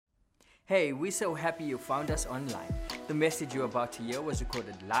Hey, we're so happy you found us online. The message you're about to hear was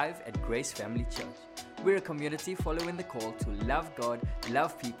recorded live at Grace Family Church. We're a community following the call to love God,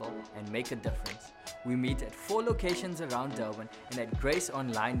 love people, and make a difference. We meet at 4 locations around Durban and at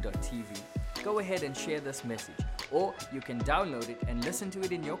graceonline.tv. Go ahead and share this message, or you can download it and listen to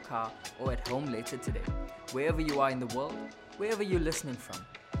it in your car or at home later today. Wherever you are in the world, wherever you're listening from,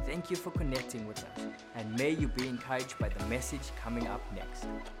 thank you for connecting with us, and may you be encouraged by the message coming up next.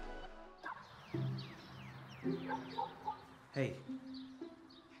 Hey,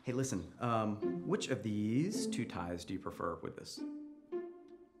 listen, which of these 2 ties do you prefer with this?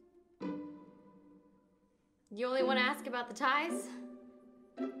 You only want to ask about the ties?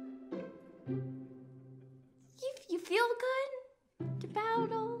 You feel good about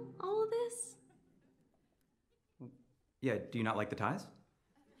all of this? Yeah, do you not like the ties?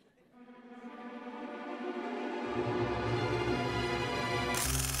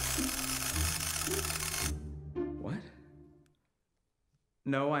 What?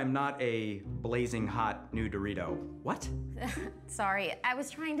 No, I'm not a blazing hot new Dorito. What? Sorry, I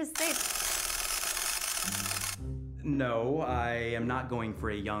was trying to say... No, I am not going for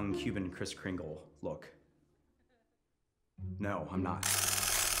a young Cuban Kris Kringle look. No, I'm not.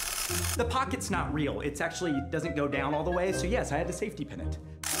 The pocket's not real. It actually doesn't go down all the way, so yes, I had to safety pin it.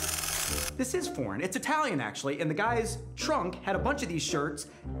 This is foreign. It's Italian, actually, and the guy's trunk had a bunch of these shirts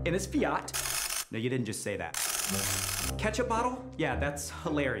in his Fiat. No, you didn't just say that. Ketchup bottle? Yeah, that's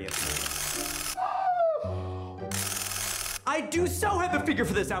hilarious. I do so have the figure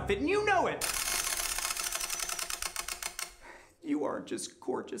for this outfit, and you know it! You are just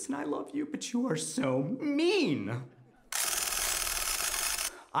gorgeous, and I love you, but you are so mean.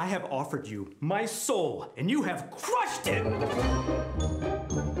 I have offered you my soul, and you have crushed it!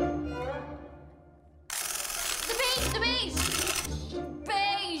 The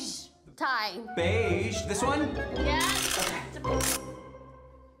beige tie. Beige? This one? Yeah.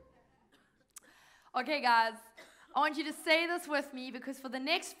 Okay, guys, I want you to say this with me because for the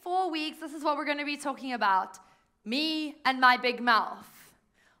next 4 weeks, this is what we're going to be talking about. Me and my big mouth.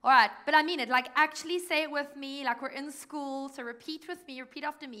 All right, but I mean it. Like, actually say it with me, like we're in school. So repeat with me, repeat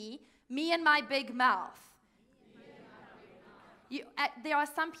after me. Me and my big mouth. There are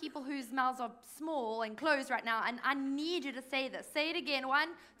some people whose mouths are small and closed right now, and I need you to say this. Say it again.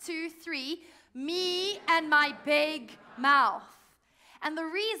 1, 2, 3. Me and my big mouth. And the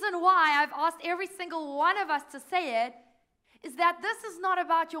reason why I've asked every single one of us to say it is that this is not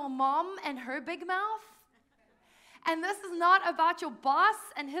about your mom and her big mouth. And this is not about your boss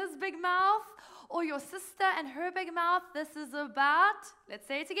and his big mouth or your sister and her big mouth. This is about, let's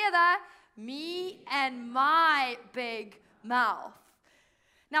say it together, me and my big mouth.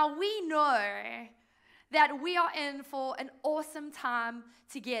 Now, we know that we are in for an awesome time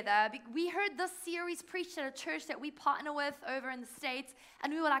together. We heard this series preached at a church that we partner with over in the States,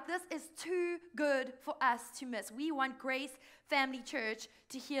 and we were like, this is too good for us to miss. We want Grace Family Church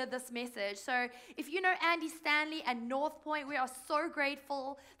to hear this message. So if you know Andy Stanley and North Point, we are so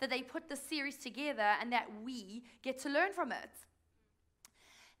grateful that they put this series together and that we get to learn from it.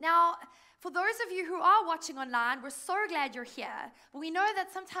 Now, for those of you who are watching online, we're so glad you're here. But we know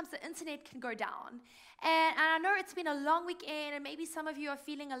that sometimes the internet can go down. And I know it's been a long weekend, and maybe some of you are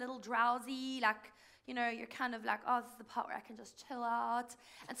feeling a little drowsy, like, you know, you're kind of like, oh, this is the part where I can just chill out.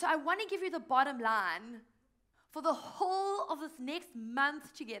 And so I want to give you the bottom line. For the whole of this next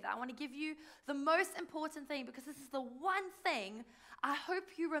month together, I want to give you the most important thing, because this is the one thing I hope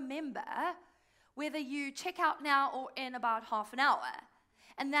you remember, whether you check out now or in about half an hour.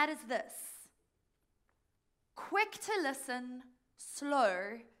 And that is this: quick to listen,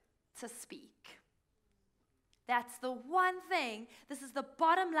 slow to speak. That's the one thing. This is the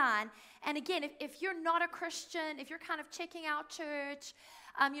bottom line. And again, if you're not a Christian, if you're kind of checking out church,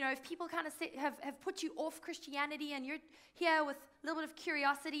 if people kind of have put you off Christianity and you're here with a little bit of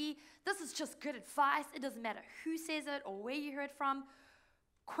curiosity, this is just good advice. It doesn't matter who says it or where you heard it from.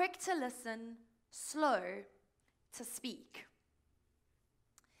 Quick to listen, slow to speak.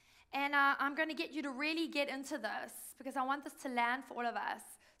 And I'm going to get you to really get into this because I want this to land for all of us.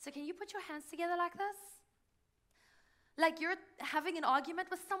 So can you put your hands together like this? Like you're having an argument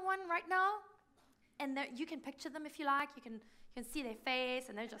with someone right now, and you can picture them if you like. You can see their face,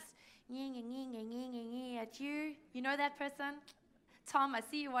 and they're just at you. You know that person? Tom, I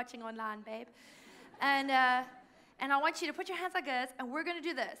see you watching online, babe. And I want you to put your hands like this, and we're going to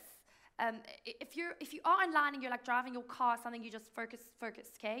do this. If you are online and you're like driving your car or something, you just focus,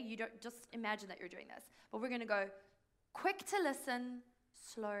 okay? You don't just imagine that you're doing this. But we're going to go quick to listen,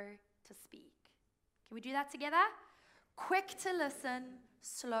 slow to speak. Can we do that together? Quick to listen,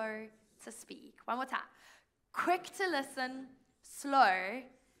 slow to speak. One more time. Quick to listen, slow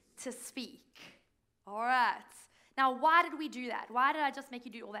to speak. All right. Now, why did we do that? Why did I just make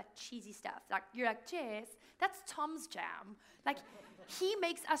you do all that cheesy stuff? Like, you're like, Jess, that's Tom's jam. Like, he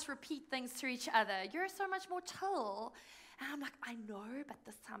makes us repeat things to each other. You're so much more chill. And I'm like, I know, but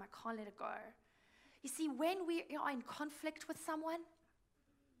this time I can't let it go. You see, when we are in conflict with someone,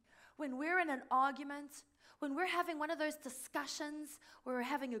 when we're in an argument, when we're having one of those discussions where we're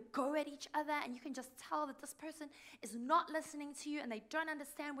having a go at each other and you can just tell that this person is not listening to you and they don't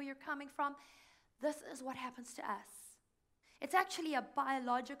understand where you're coming from, this is what happens to us. It's actually a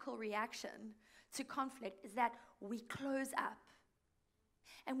biological reaction to conflict, is that we close up.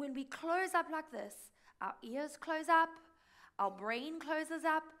 And when we close up like this, our ears close up, our brain closes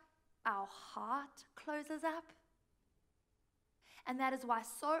up, our heart closes up. And that is why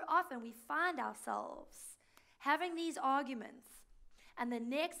so often we find ourselves having these arguments, and the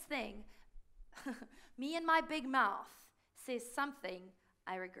next thing, me and my big mouth says something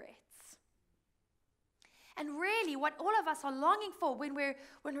I regret. And really, what all of us are longing for when we're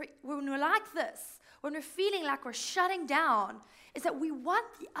like this, when we're feeling like we're shutting down, is that we want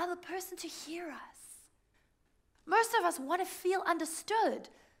the other person to hear us. Most of us want to feel understood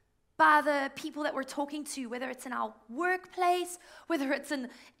by the people that we're talking to, whether it's in our workplace, whether it's in,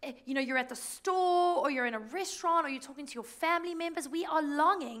 you're at the store, or you're in a restaurant, or you're talking to your family members. We are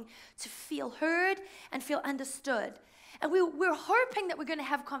longing to feel heard and feel understood. And we're hoping that we're going to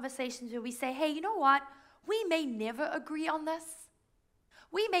have conversations where we say, hey, you know what? We may never agree on this.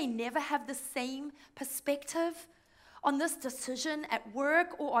 We may never have the same perspective on this decision at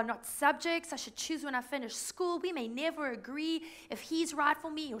work or on what subjects I should choose when I finish school. We may never agree if he's right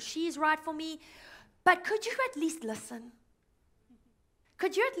for me or she's right for me. But could you at least listen?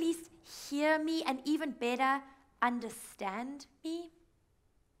 Could you at least hear me and even better, understand me?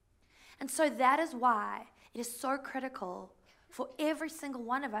 And so that is why it is so critical for every single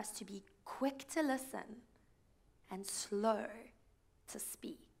one of us to be quick to listen and slow to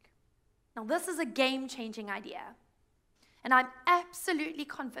speak. Now, this is a game-changing idea. And I'm absolutely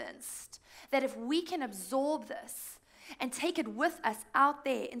convinced that if we can absorb this and take it with us out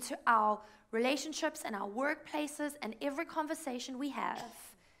there into our relationships and our workplaces and every conversation we have,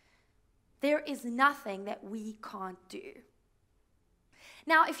 there is nothing that we can't do.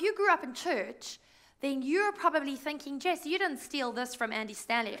 Now, if you grew up in church, then you're probably thinking, Jess, you didn't steal this from Andy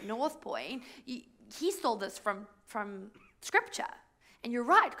Stanley at North Point. He stole this from Scripture. And you're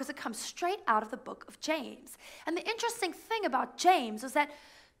right, because it comes straight out of the book of James. And the interesting thing about James is that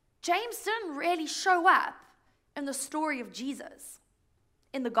James didn't really show up in the story of Jesus,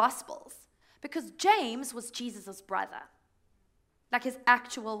 in the Gospels, because James was Jesus' brother, like his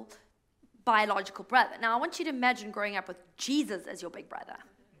actual biological brother. Now, I want you to imagine growing up with Jesus as your big brother.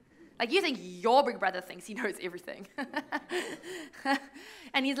 Like, you think your big brother thinks he knows everything.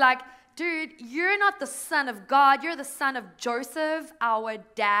 And he's like, dude, you're not the son of God. You're the son of Joseph, our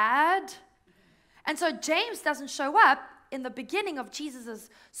dad. And so James doesn't show up in the beginning of Jesus'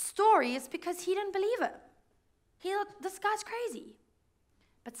 story is because he didn't believe it. He thought, this guy's crazy.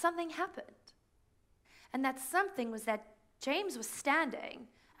 But something happened. And that something was that James was standing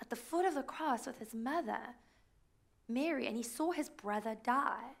at the foot of the cross with his mother, Mary, and he saw his brother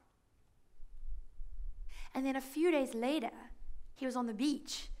die. And then a few days later, he was on the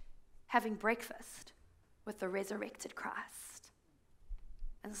beach having breakfast with the resurrected Christ.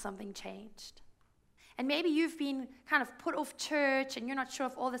 And something changed. And maybe you've been kind of put off church and you're not sure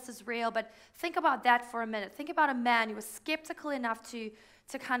if all this is real, but think about that for a minute. Think about a man who was skeptical enough to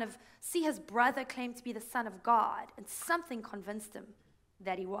kind of see his brother claim to be the Son of God, and something convinced him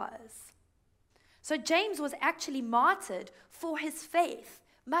that he was. So James was actually martyred for his faith,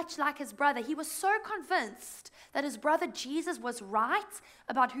 much like his brother. He was so convinced that his brother Jesus was right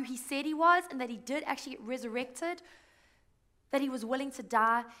about who he said he was and that he did actually get resurrected, that he was willing to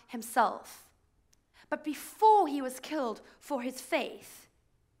die himself. But before he was killed for his faith,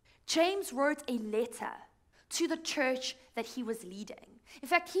 James wrote a letter to the church that he was leading. In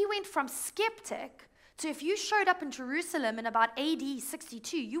fact, he went from skeptic to, if you showed up in Jerusalem in about AD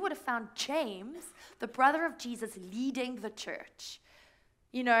 62, you would have found James, the brother of Jesus, leading the church.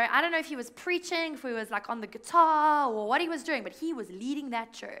 You know, I don't know if he was preaching, if he was like on the guitar or what he was doing, but he was leading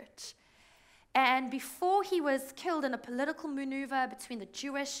that church. And before he was killed in a political maneuver between the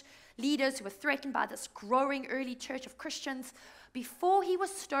Jewish leaders who were threatened by this growing early church of Christians, before he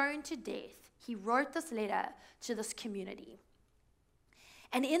was stoned to death, he wrote this letter to this community.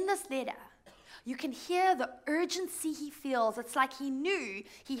 And in this letter, You can hear the urgency he feels. It's like he knew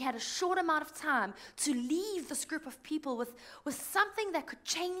he had a short amount of time to leave this group of people with something that could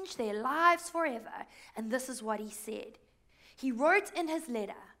change their lives forever. And this is what he said. He wrote in his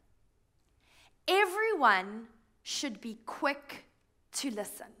letter, everyone should be quick to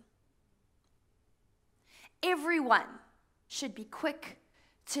listen. Everyone should be quick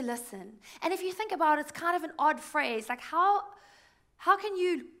to listen. And if you think about it, it's kind of an odd phrase. Like how can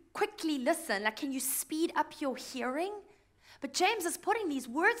you quickly listen? Like, can you speed up your hearing? But James is putting these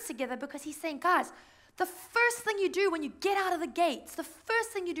words together because he's saying, guys, the first thing you do when you get out of the gates, the first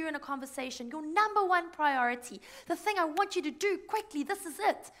thing you do in a conversation, your number one priority, the thing I want you to do quickly, this is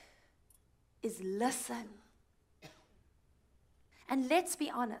it, is listen. And let's be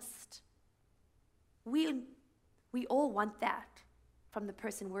honest, we all want that from the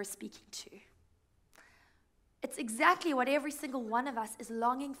person we're speaking to. It's exactly what every single one of us is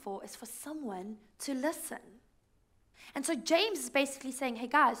longing for, is for someone to listen. And so James is basically saying, hey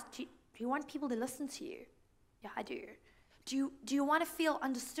guys, do you want people to listen to you? Yeah, I do. Do you want to feel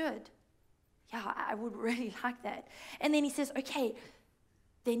understood? Yeah, I would really like that. And then he says, okay,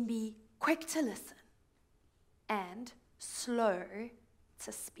 then be quick to listen and slow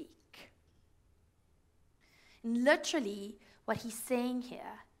to speak. And literally, what he's saying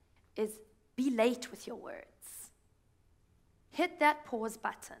here is be late with your words. Hit that pause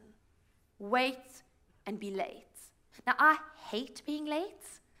button. Wait and be late. Now, I hate being late.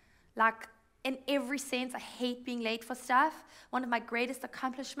 Like, in every sense, I hate being late for stuff. One of my greatest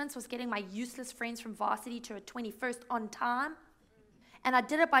accomplishments was getting my useless friends from varsity to a 21st on time. And I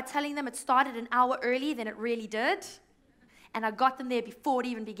did it by telling them it started an hour early than it really did. And I got them there before it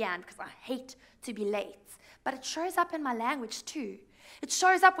even began because I hate to be late. But it shows up in my language too. It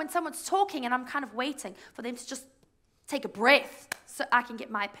shows up when someone's talking and I'm kind of waiting for them to just take a breath so I can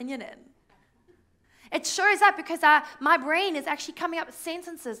get my opinion in. It shows up because my brain is actually coming up with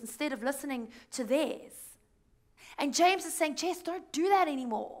sentences instead of listening to theirs. And James is saying, Jess, don't do that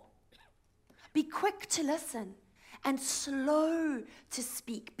anymore. Be quick to listen and slow to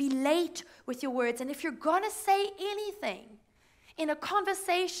speak. Be late with your words. And if you're going to say anything in a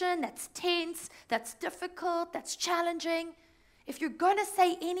conversation that's tense, that's difficult, that's challenging, if you're going to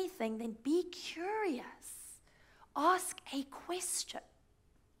say anything, then be curious. Ask a question.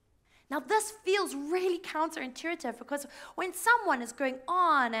 Now, this feels really counterintuitive because when someone is going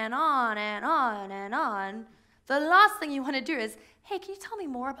on and on and on and on, the last thing you want to do is, hey, can you tell me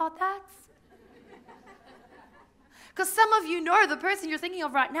more about that? Because some of you know the person you're thinking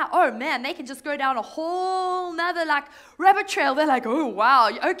of right now, oh man, they can just go down a whole nother like rabbit trail. They're like, oh wow,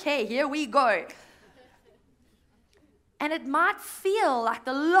 okay, here we go. And it might feel like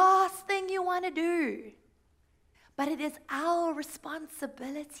the last thing you want to do. But it is our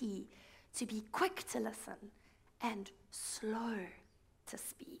responsibility to be quick to listen and slow to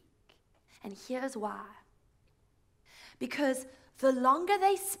speak. And here's why. Because the longer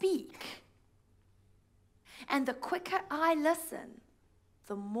they speak and the quicker I listen,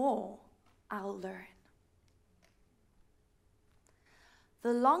 the more I'll learn.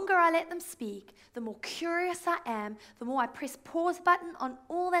 The longer I let them speak, the more curious I am, the more I press pause button on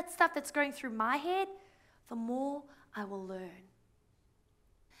all that stuff that's going through my head, the more I will learn.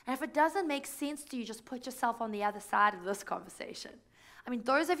 And if it doesn't make sense to you, just put yourself on the other side of this conversation. I mean,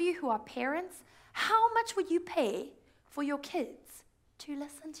 those of you who are parents, how much would you pay for your kids to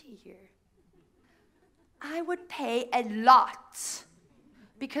listen to you? I would pay a lot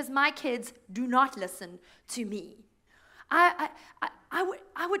because my kids do not listen to me. I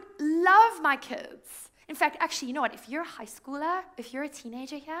would love my kids. In fact, actually, you know what? If you're a high schooler, if you're a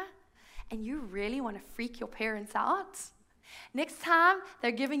teenager here, and you really want to freak your parents out, next time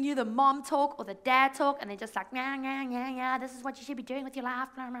they're giving you the mom talk or the dad talk, and they're just like, nah, this is what you should be doing with your life,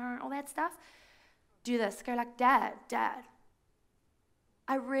 blah, blah, all that stuff, do this. Go like, Dad,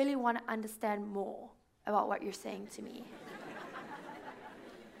 I really want to understand more about what you're saying to me.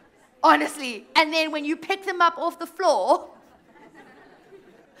 Honestly. And then when you pick them up off the floor,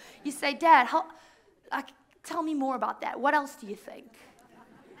 you say, Dad, tell me more about that. What else do you think?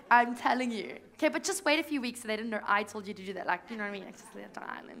 I'm telling you. Okay, but just wait a few weeks so they didn't know I told you to do that. Like, you know what I mean? It's just that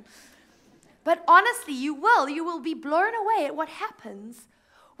time. But honestly, you will be blown away at what happens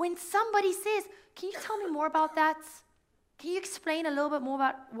when somebody says, can you tell me more about that? Can you explain a little bit more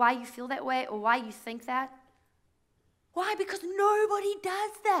about why you feel that way or why you think that? Why? Because nobody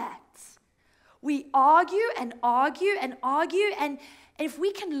does that. We argue and argue and argue, and if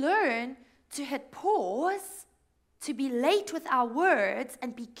we can learn to hit pause, to be late with our words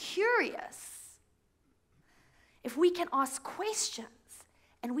and be curious, if we can ask questions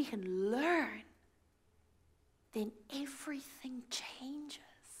and we can learn, then everything changes.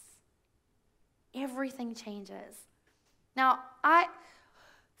 Everything changes. Now, I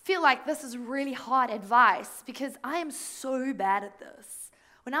feel like this is really hard advice because I am so bad at this.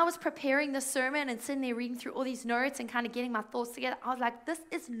 When I was preparing this sermon and sitting there reading through all these notes and kind of getting my thoughts together, I was like, this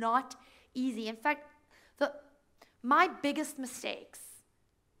is not easy. In fact, my biggest mistakes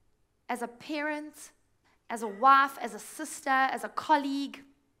as a parent, as a wife, as a sister, as a colleague,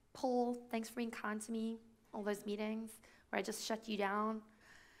 Paul, thanks for being kind to me, all those meetings where I just shut you down.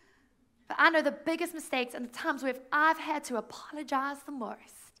 But I know the biggest mistakes and the times where I've had to apologize the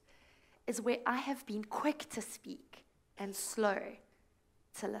most is where I have been quick to speak and slow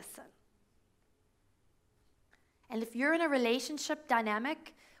to listen. And if you're in a relationship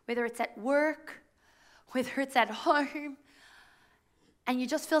dynamic, whether it's at work, whether it's at home, and you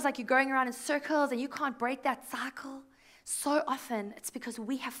just feels like you're going around in circles and you can't break that cycle, so often it's because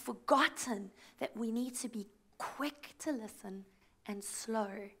we have forgotten that we need to be quick to listen and slow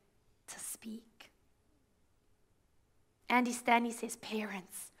to speak. Andy Stanley says,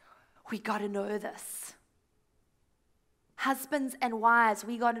 parents, we got to know this. Husbands and wives,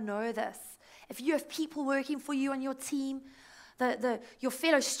 we got to know this. If you have people working for you on your team, your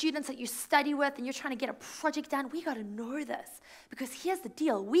fellow students that you study with and you're trying to get a project done, we got to know this. Because here's the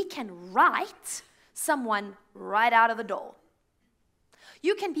deal. We can write someone right out of the door.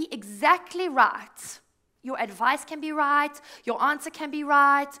 You can be exactly right. Your advice can be right. Your answer can be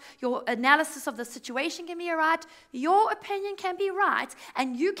right. Your analysis of the situation can be right. Your opinion can be right.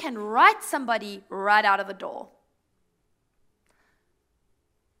 And you can write somebody right out of the door.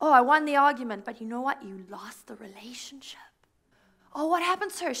 Oh, I won the argument, but you know what? You lost the relationship. Oh, what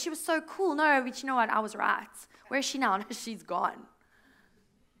happened to her? She was so cool. No, but you know what? I was right. Where is she now? No, she's gone.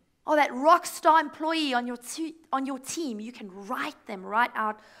 Oh, that rock star employee on your team, you can write them right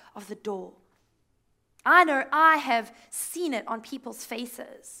out of the door. I know I have seen it on people's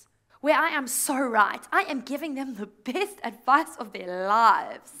faces where I am so right. I am giving them the best advice of their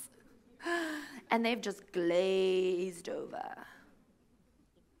lives. And they've just glazed over.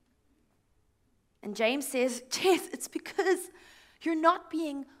 And James says, Jess, it's because you're not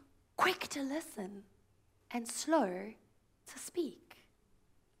being quick to listen and slow to speak.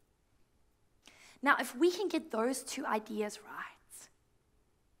 Now, if we can get those two ideas right,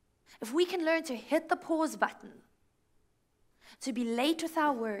 if we can learn to hit the pause button, to be late with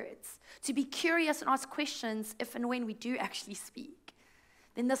our words, to be curious and ask questions if and when we do actually speak,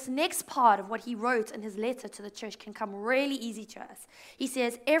 then this next part of what he wrote in his letter to the church can come really easy to us. He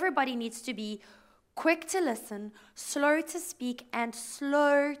says everybody needs to be quick to listen, slow to speak, and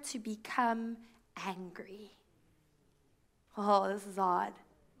slow to become angry. Oh, this is hard.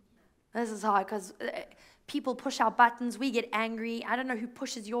 This is hard because people push our buttons. We get angry. I don't know who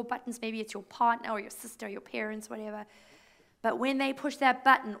pushes your buttons. Maybe it's your partner or your sister or your parents, whatever. But when they push that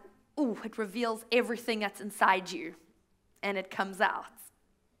button, it reveals everything that's inside you. And it comes out.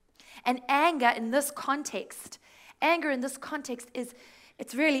 And anger in this context is,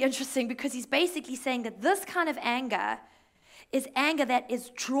 it's really interesting because he's basically saying that this kind of anger is anger that is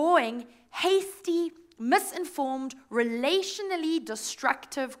drawing hasty, misinformed, relationally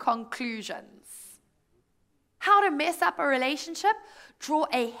destructive conclusions. How to mess up a relationship? Draw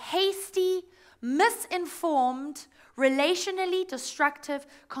a hasty, misinformed, relationally destructive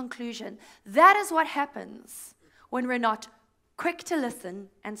conclusion. That is what happens when we're not quick to listen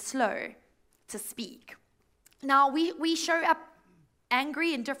and slow to speak. Now, we show up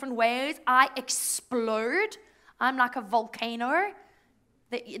angry in different ways. I explode. I'm like a volcano.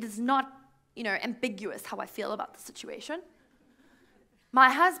 It is not, ambiguous how I feel about the situation. My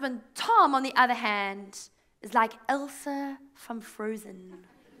husband, Tom, on the other hand, is like Elsa from Frozen.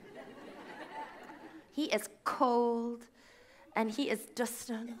 He is cold, and he is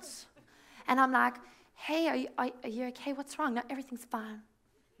distant. And I'm like, hey, are you okay? What's wrong? No, everything's fine.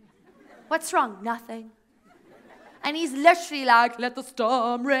 What's wrong? Nothing. And he's literally like, let the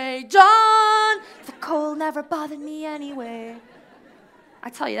storm rage on. The cold never bothered me anyway. I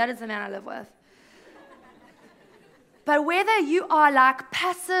tell you, that is the man I live with. But whether you are like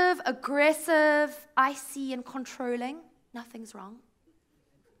passive, aggressive, icy, and controlling, nothing's wrong.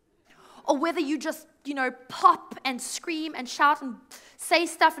 Or whether you just, pop and scream and shout and say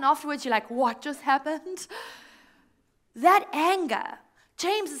stuff and afterwards you're like, what just happened? That anger,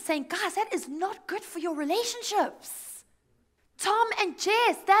 James is saying, guys, that is not good for your relationships. Tom and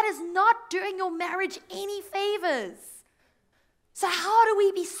Jess, that is not doing your marriage any favors. So how do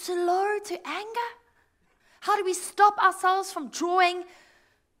we be slow to anger? How do we stop ourselves from drawing,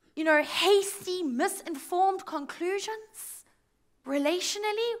 hasty, misinformed conclusions?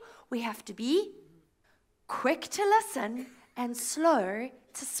 Relationally, we have to be quick to listen and slow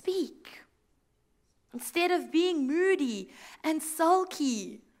to speak. Instead of being moody and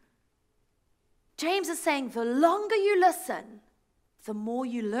sulky, James is saying the longer you listen, the more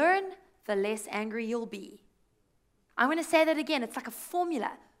you learn, the less angry you'll be. I'm going to say that again. It's like a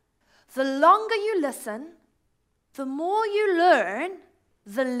formula. The longer you listen, the more you learn,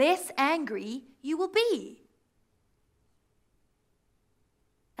 the less angry you will be.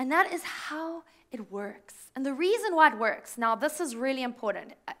 And that is how it works. And the reason why it works, now this is really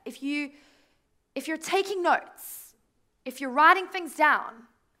important. If you're taking notes, if you're writing things down,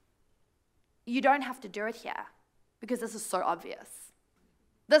 you don't have to do it here because this is so obvious.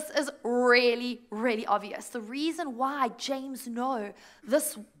 This is really, really obvious. The reason why James knows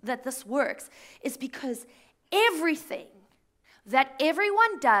that this works is because everything that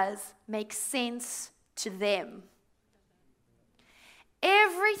everyone does makes sense to them.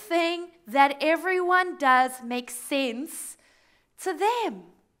 Everything that everyone does makes sense to them.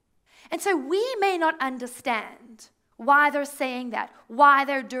 And so we may not understand why they're saying that, why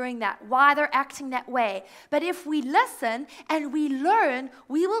they're doing that, why they're acting that way. But if we listen and we learn,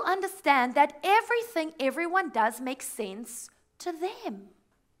 we will understand that everything everyone does makes sense to them.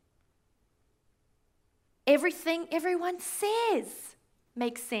 Everything everyone says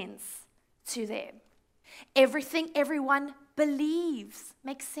makes sense to them. Everything everyone believes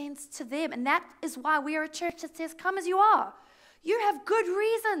makes sense to them. And that is why we are a church that says, come as you are. You have good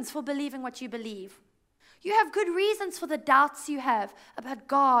reasons for believing what you believe. You have good reasons for the doubts you have about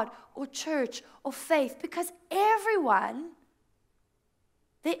God or church or faith, because everyone,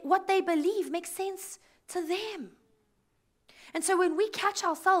 what they believe makes sense to them. And so when we catch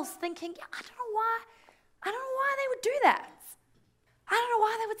ourselves thinking, I don't know why they would do that. I don't know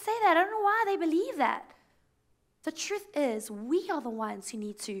why they would say that. I don't know why they believe that. The truth is, we are the ones who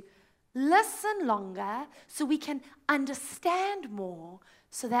need to listen longer so we can understand more,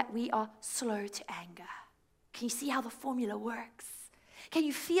 so that we are slow to anger. Can you see how the formula works? Can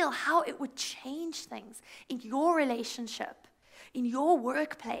you feel how it would change things in your relationship, in your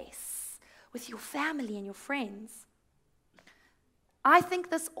workplace, with your family and your friends? I think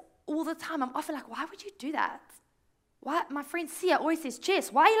this all the time. I'm often like, why would you do that? Why? My friend Sia always says,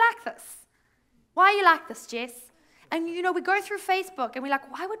 Jess, why are you like this? Why are you like this, Jess? And we go through Facebook and we're like,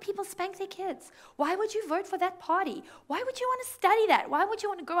 why would people spank their kids? Why would you vote for that party? Why would you want to study that? Why would you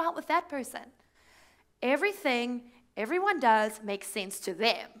want to go out with that person? Everything everyone does makes sense to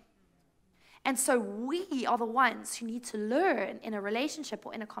them. And so we are the ones who need to learn in a relationship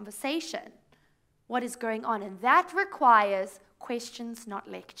or in a conversation what is going on. And that requires questions, not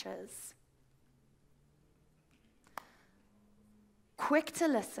lectures. Quick to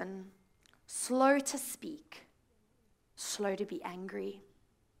listen, slow to speak, slow to be angry.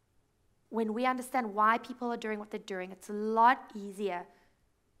 When we understand why people are doing what they're doing, it's a lot easier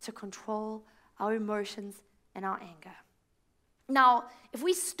to control our emotions and our anger. Now, if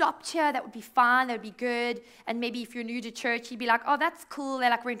we stopped here, that would be fine, that would be good. And maybe if you're new to church, you'd be like, oh, that's cool. They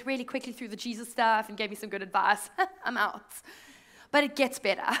went really quickly through the Jesus stuff and gave me some good advice. I'm out. But it gets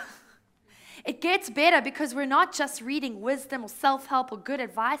better. It gets better because we're not just reading wisdom or self-help or good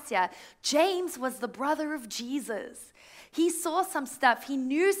advice here. James was the brother of Jesus. He saw some stuff, he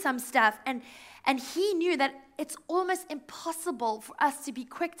knew some stuff, and he knew that it's almost impossible for us to be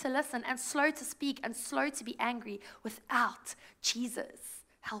quick to listen and slow to speak and slow to be angry without Jesus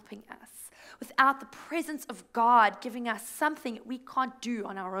helping us, without the presence of God giving us something we can't do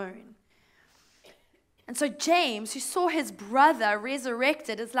on our own. And so James, who saw his brother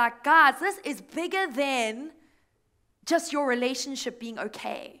resurrected, is like, guys, this is bigger than just your relationship being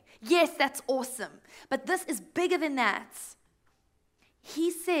okay. Yes, that's awesome, but this is bigger than that.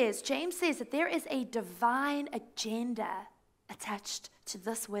 James says that there is a divine agenda attached to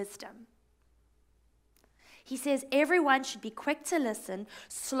this wisdom. He says everyone should be quick to listen,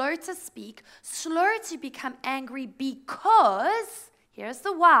 slow to speak, slow to become angry because, here's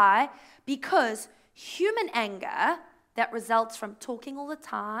the why, because human anger that results from talking all the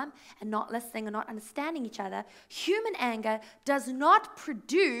time and not listening and not understanding each other, human anger does not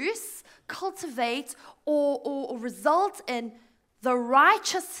produce, cultivate, or result in the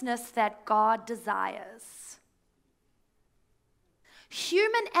righteousness that God desires.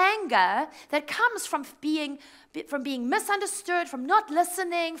 Human anger that comes from being misunderstood, from not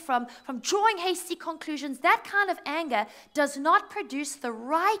listening, from drawing hasty conclusions, that kind of anger does not produce the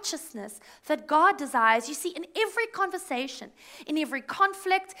righteousness that God desires. You see, in every conversation, in every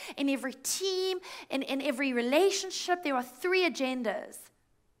conflict, in every team, in every relationship, there are three agendas.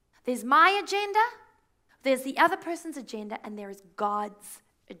 There's my agenda, There's the other person's agenda, and there is God's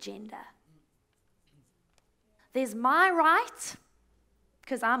agenda. There's my right,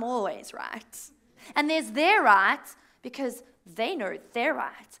 because I'm always right. And there's their right, because they know they're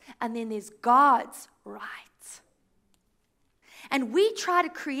right. And then there's God's right. And we try to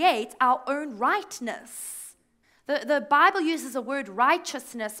create our own rightness. The Bible uses the word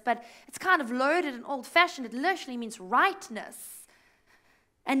righteousness, but it's kind of loaded and old-fashioned. It literally means rightness.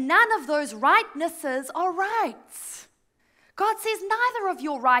 And none of those rightnesses are right. God says neither of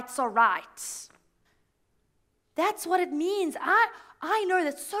your rights are right. That's what it means. I know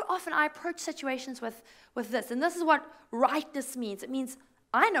that so often I approach situations with this, and this is what rightness means. It means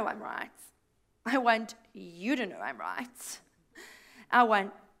I know I'm right. I want you to know I'm right. I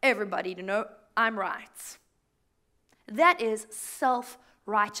want everybody to know I'm right. That is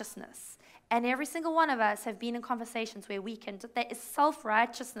self-righteousness. And every single one of us have been in conversations where there is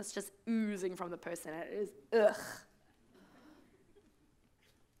self-righteousness just oozing from the person. It is, ugh.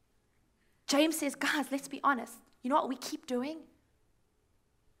 James says, guys, let's be honest. You know what we keep doing?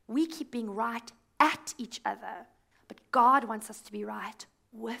 We keep being right at each other, but God wants us to be right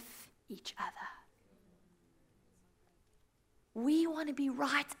with each other. We want to be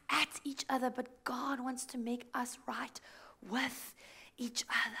right at each other, but God wants to make us right with each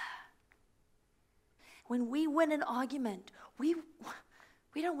other. When we win an argument, we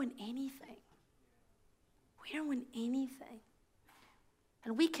don't win anything. We don't win anything.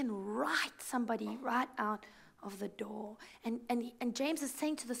 And we can write somebody right out of the door. And James is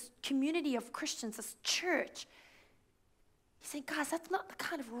saying to this community of Christians, this church, he's saying, guys, that's not the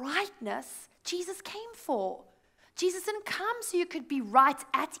kind of rightness Jesus came for. Jesus didn't come so you could be right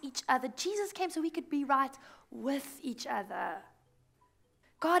at each other. Jesus came so we could be right with each other.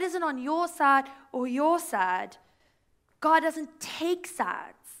 God isn't on your side or your side. God doesn't take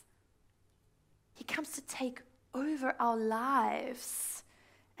sides. He comes to take over our lives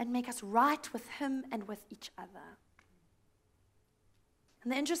and make us right with Him and with each other.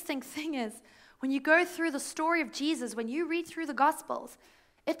 And the interesting thing is, when you go through the story of Jesus, when you read through the Gospels,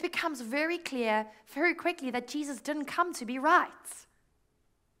 it becomes very clear very quickly that Jesus didn't come to be right.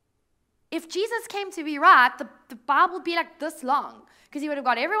 If Jesus came to be right, the Bible would be like this long, because He would have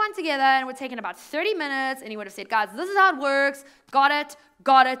got everyone together and it would have taken about 30 minutes, and He would have said, guys, this is how it works, got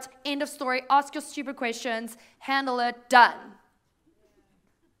it, end of story, ask your stupid questions, handle it, done.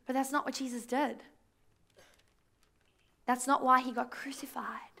 But that's not what Jesus did. That's not why He got crucified.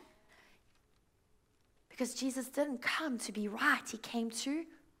 Because Jesus didn't come to be right. He came to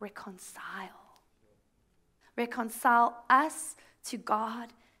reconcile. Reconcile us to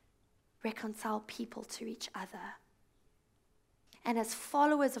God. Reconcile people to each other. And as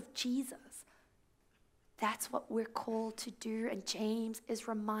followers of Jesus, that's what we're called to do. And James is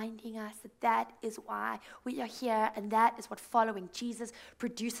reminding us that that is why we are here, and that is what following Jesus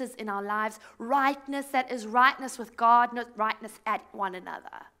produces in our lives. Rightness that is rightness with God, not rightness at one another.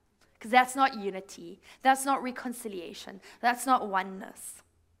 Because that's not unity. That's not reconciliation. That's not oneness.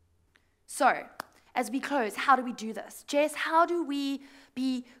 So, as we close, how do we do this? Jess, how do we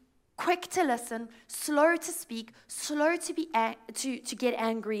be quick to listen, slow to speak, slow to be to get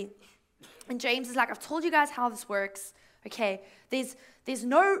angry? And James is like, I've told you guys how this works. Okay, there is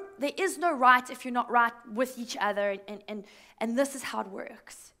no right if you're not right with each other, and this is how it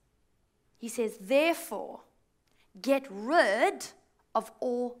works. He says, therefore, get rid of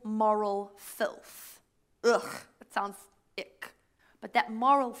all moral filth. Ugh, it sounds ick. But that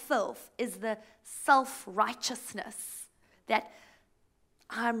moral filth is the self-righteousness that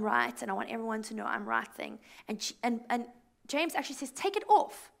I'm right and I want everyone to know I'm right thing. And James actually says, take it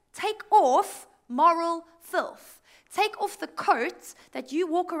off. Take off moral filth. Take off the coat that you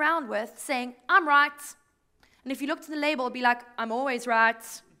walk around with saying, I'm right. And if you look to the label, it'll be like, I'm always right.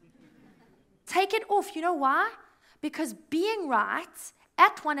 Take it off. You know why? Because being right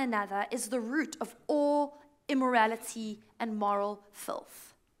at one another is the root of all immorality and moral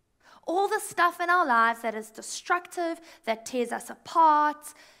filth. All the stuff in our lives that is destructive, that tears us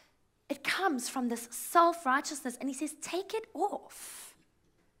apart, it comes from this self-righteousness. And he says, take it off.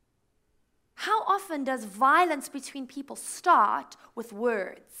 How often does violence between people start with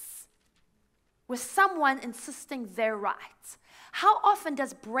words? With someone insisting they're right? How often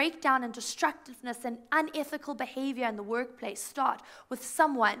does breakdown and destructiveness and unethical behavior in the workplace start with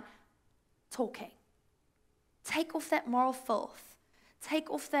someone talking? Take off that moral filth.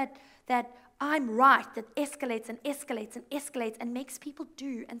 Take off that I'm right that escalates and escalates and escalates and makes people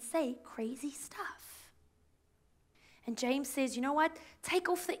do and say crazy stuff. And James says, you know what? Take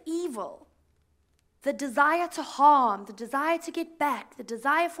off the evil, the desire to harm, the desire to get back, the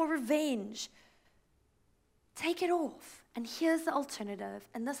desire for revenge. Take it off. And here's the alternative.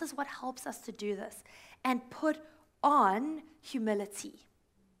 And this is what helps us to do this. And put on humility.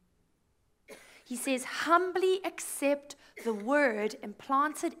 He says, humbly accept the word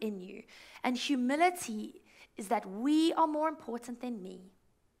implanted in you. And humility is that we are more important than me.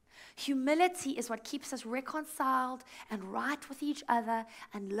 Humility is what keeps us reconciled and right with each other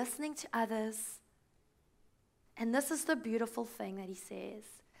and listening to others. And this is the beautiful thing that he says.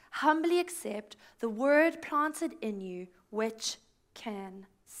 Humbly accept the word planted in you, which can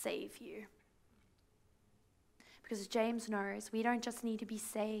save you. Because James knows we don't just need to be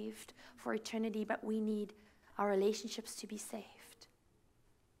saved for eternity, but we need our relationships to be saved.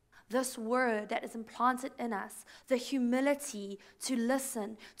 This word that is implanted in us, the humility to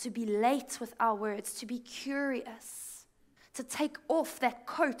listen, to be late with our words, to be curious, to take off that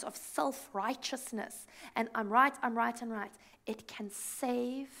coat of self-righteousness, and I'm right, it can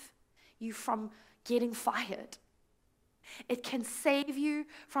save you from getting fired. It can save you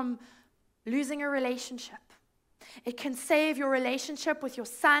from losing a relationship. It can save your relationship with your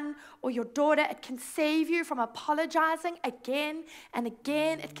son or your daughter. It can save you from apologizing again and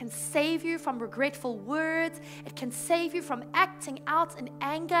again. It can save you from regretful words. It can save you from acting out in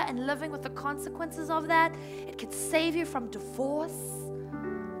anger and living with the consequences of that. It can save you from divorce.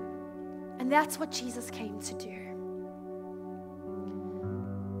 And that's what Jesus came to do.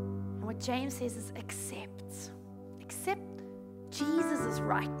 And what James says is accept. Accept Jesus'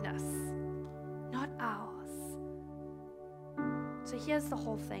 rightness, not ours. So here's the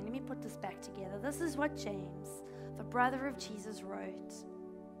whole thing. Let me put this back together. This is what James, the brother of Jesus, wrote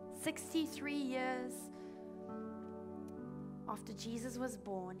 63 years after Jesus was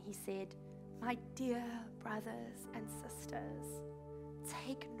born. He said, my dear brothers and sisters,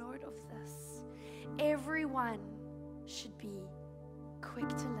 take note of this. Everyone should be quick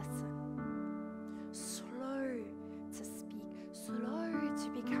to listen, slow to speak, slow to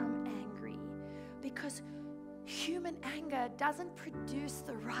become angry, because human anger doesn't produce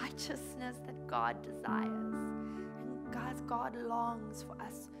the righteousness that God desires. And guys, God longs for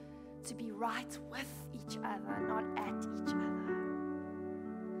us to be right with each other, not at each other.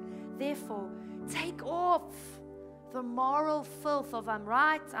 Therefore, take off the moral filth of I'm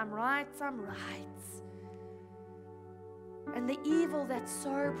right, and the evil that's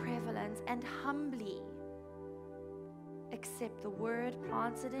so prevalent, and humbly accept the word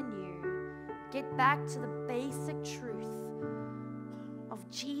planted in you. Get back to the basic truth of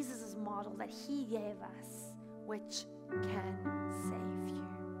Jesus' model that he gave us, which can save you.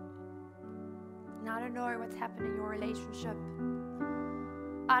 Now, I don't know what's happened in your relationship.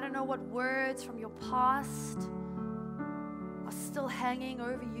 I don't know what words from your past are still hanging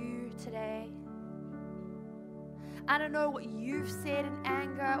over you today. I don't know what you've said in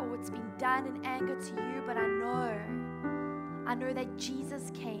anger or what's been done in anger to you, but I know that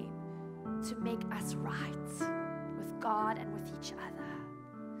Jesus came to make us right with God and with each other.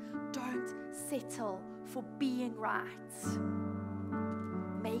 Don't settle for being right.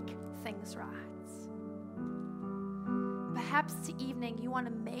 Make things right. Perhaps this evening you want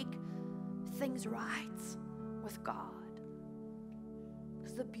to make things right with God.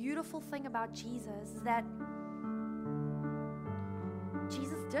 Because the beautiful thing about Jesus is that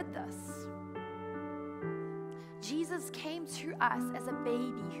Jesus did this. Jesus came to us as a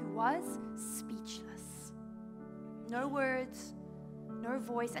baby who was speechless. No words, no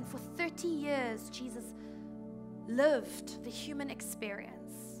voice. And for 30 years, Jesus lived the human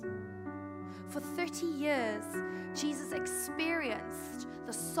experience. For 30 years, Jesus experienced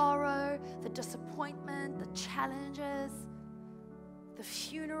the sorrow, the disappointment, the challenges, the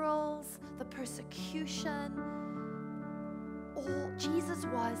funerals, the persecution. All Jesus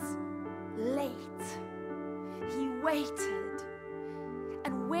was late. He waited.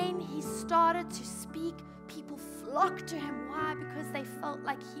 And when he started to speak, people flocked to him. Why? Because they felt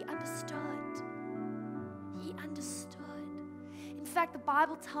like he understood. He understood. In fact, the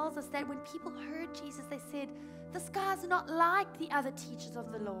Bible tells us that when people heard Jesus, they said, this guy's not like the other teachers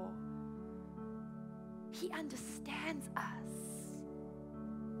of the law. He understands us.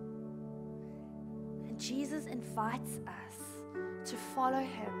 And Jesus invites us to follow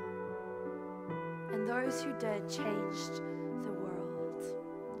him. And those who did changed the world.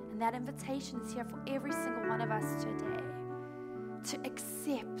 And that invitation is here for every single one of us today, to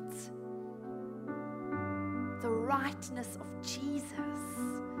accept the rightness of Jesus,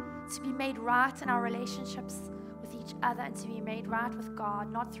 to be made right in our relationships with each other, and to be made right with God,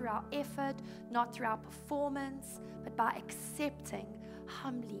 not through our effort, not through our performance, but by accepting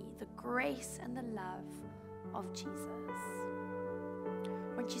humbly the grace and the love of Jesus.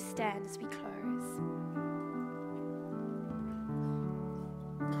 Won't you stand as we close?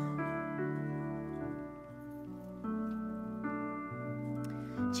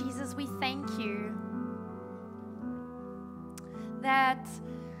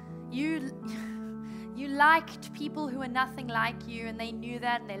 You liked people who were nothing like you, and they knew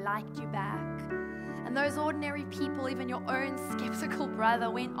that, and they liked you back. And those ordinary people, even your own skeptical brother,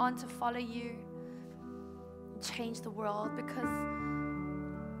 went on to follow you and change the world because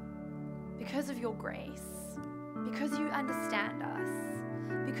of your grace, because you understand us,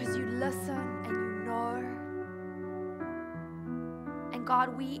 because you listen and you know. And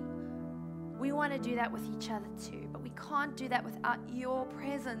God, we want to do that with each other too, but we can't do that without your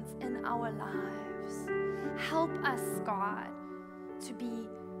presence in our lives. Help us, God, to be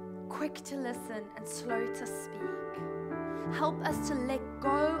quick to listen and slow to speak. Help us to let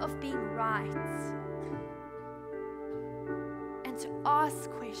go of being right and to ask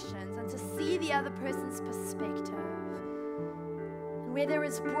questions and to see the other person's perspective. And where there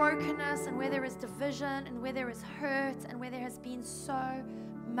is brokenness and where there is division and where there is hurt and where there has been so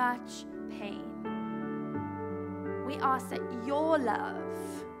much pain, we ask that your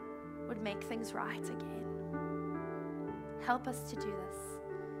love would make things right again. Help us to do this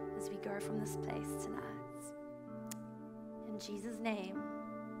as we go from this place tonight. In Jesus' name,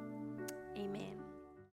 amen.